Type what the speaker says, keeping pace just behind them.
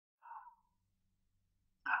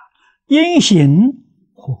因行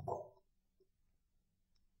获果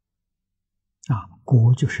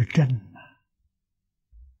果就是正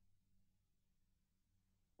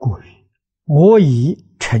故曰：我以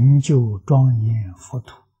成就庄严佛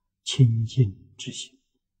土清净之心，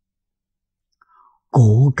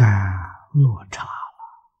果感落差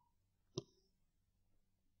了。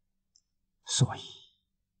所以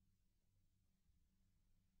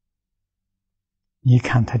你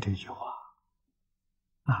看他这句话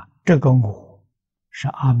这个我是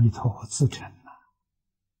阿弥陀佛自称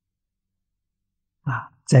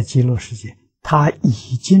在极乐世界，他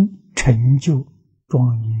已经成就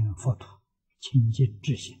庄严佛土清净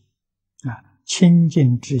之心清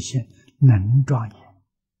净之心能庄严，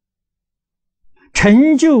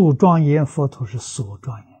成就庄严佛土是所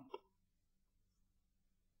庄严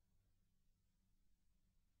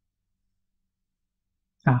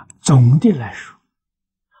的总的来说，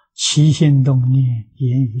起心动念、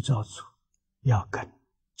言语造作，要跟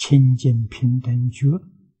清净平等觉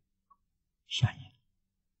相应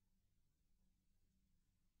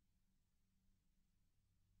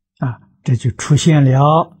这就出现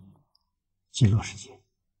了极乐世界。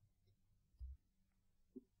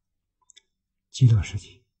极乐世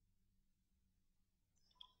界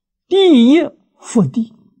第一佛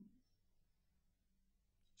地，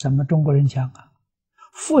咱们中国人讲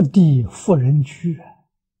佛地佛人居，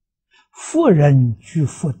佛人居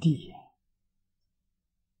佛地，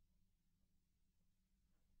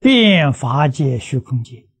遍法界虚空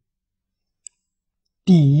界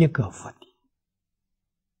第一个佛地，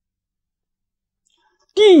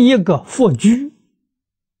第一个佛居，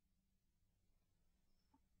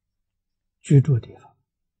居住地方。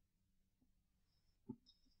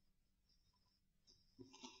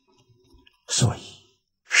所以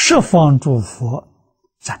十方诸佛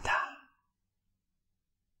赞叹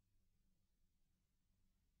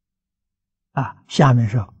下面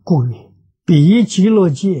是故曰：彼极乐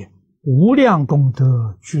界无量功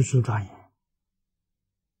德具足庄严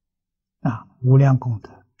无量功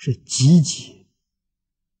德是集结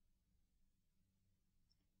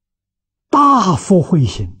大福慧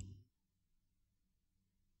心，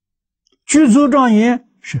具足庄严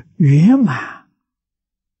是圆满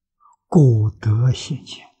果德现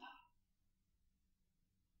前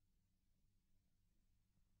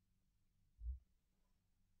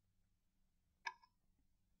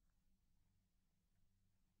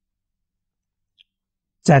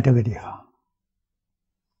在这个地方，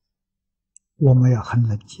我们要很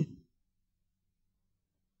冷静，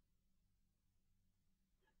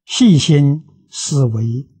细心思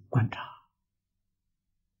维观察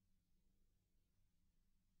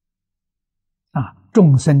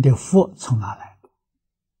众生的福从哪来的？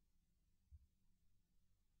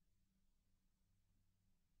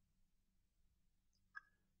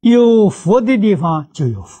有福的地方就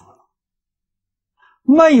有福了，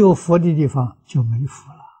没有福的地方就没福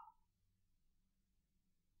了。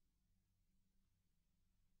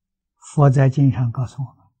佛在经上告诉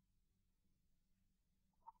我们，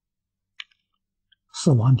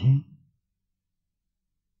四王天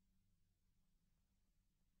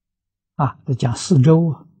这讲四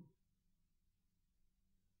周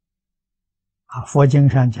佛经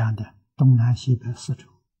上讲的东南西北四周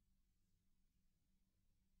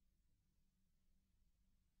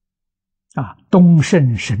东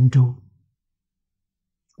胜神州，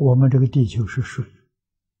我们这个地球是属于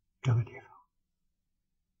这个地方。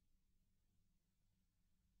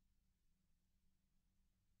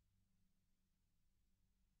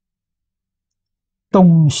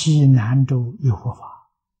东西南州有佛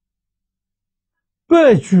法，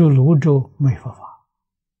北俱泸州没佛法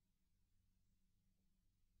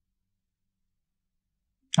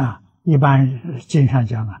一般经上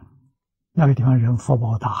讲那个地方人福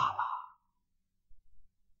报大了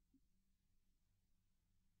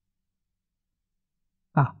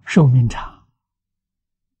寿命长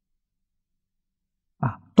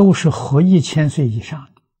都是活1000岁以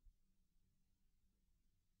上的，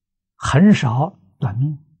很少短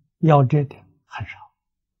命夭折的很少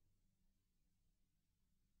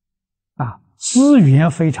资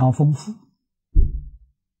源非常丰富，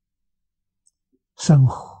生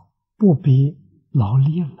活不必劳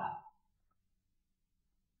力了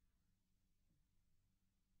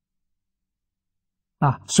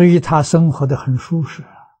所以他生活的很舒适，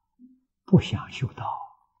不想修道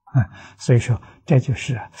所以说这就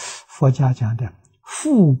是佛家讲的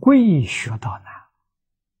富贵学道难，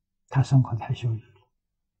他生活太修育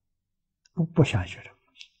了，不想学这个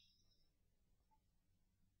东西。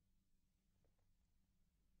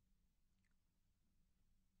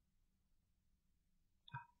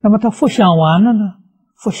那么他福享完了呢？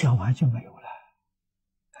福享完就没有了。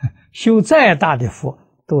修再大的福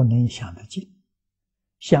都能享得尽，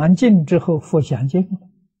享尽之后福享尽了，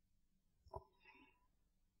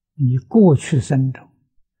你过去生中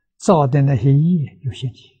造的那些业有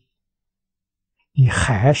现前，你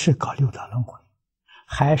还是搞六道轮回，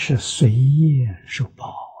还是随业受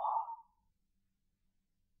报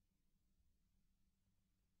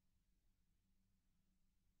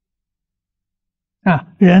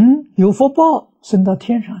啊！人有福报升到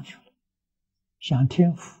天上去了，享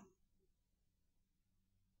天福。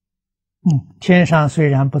天上虽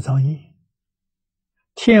然不造业，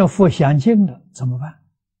天福享尽了怎么办？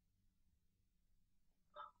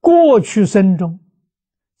过去生中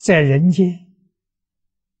在人间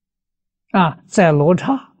在罗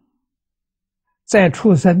刹，在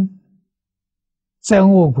畜生，在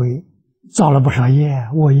恶鬼造了不少业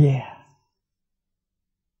恶业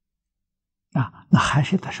那还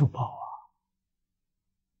是得受报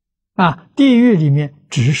地狱里面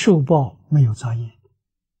只受报没有造业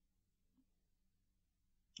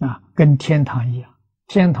跟天堂一样，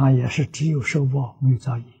天堂也是只有受报没有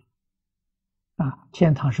造业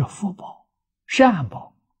天堂是福报善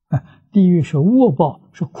报地狱是恶报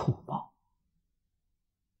是苦报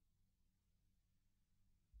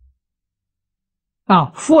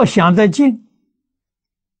福享得尽，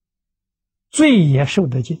罪也受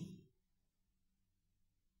得尽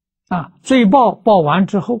罪报完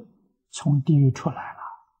之后从地狱出来了，